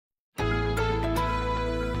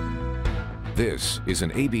This is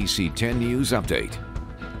an ABC 10 News Update.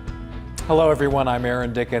 Hello everyone, I'm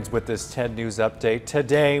Aaron Dickens with this 10 News Update.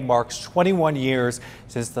 Today marks 21 years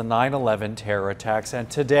since the 9/11 terror attacks, and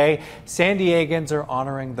today San Diegans are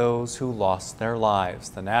honoring those who lost their lives.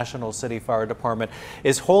 The National City Fire Department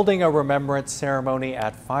is holding a remembrance ceremony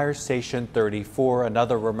at Fire Station 34.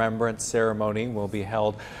 Another remembrance ceremony will be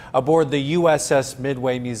held aboard the USS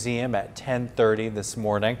Midway Museum at 10:30 this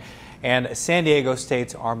morning. And San Diego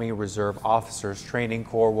State's Army Reserve Officers Training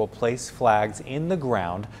Corps will place flags in the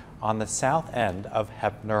ground on the south end of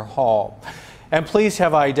Hepner Hall. And police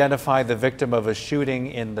have identified the victim of a shooting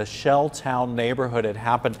in the Shelltown neighborhood. It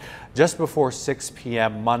happened just before 6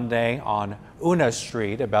 p.m. Monday on Una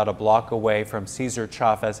Street, about a block away from Cesar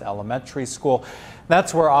Chavez Elementary School.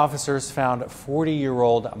 That's where officers found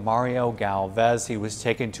 40-year-old Mario Galvez. He was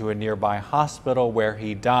taken to a nearby hospital where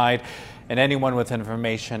he died, and anyone with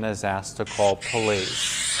information is asked to call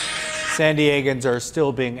police. San Diegans are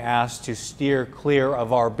still being asked to steer clear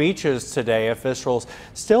of our beaches today. Officials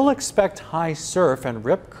still expect high surf and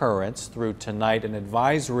rip currents through tonight. An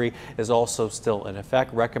advisory is also still in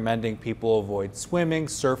effect, recommending people avoid swimming,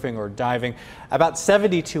 surfing, or diving about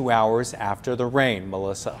 72 hours after the rain.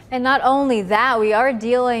 Melissa. And not only that, we are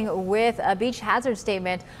dealing with a beach hazard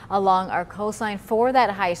statement along our coastline for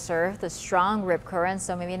that high surf, the strong rip currents.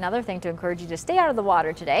 So maybe another thing to encourage you to stay out of the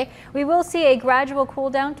water today. We will see a gradual cool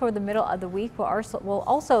down toward the middle of the week. Will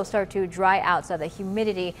also start to dry out, so the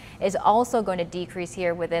humidity is also going to decrease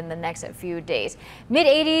here within the next few days. Mid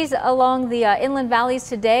 80s along the inland valleys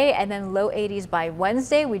today, and then low 80s by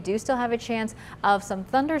Wednesday. We do still have a chance of some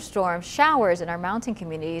thunderstorms, showers in our mountain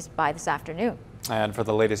communities by this afternoon. And for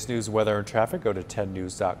the latest news, weather, and traffic, go to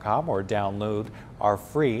 10news.com or download our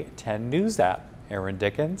free 10 News app. Aaron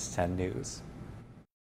Dickens, 10 News.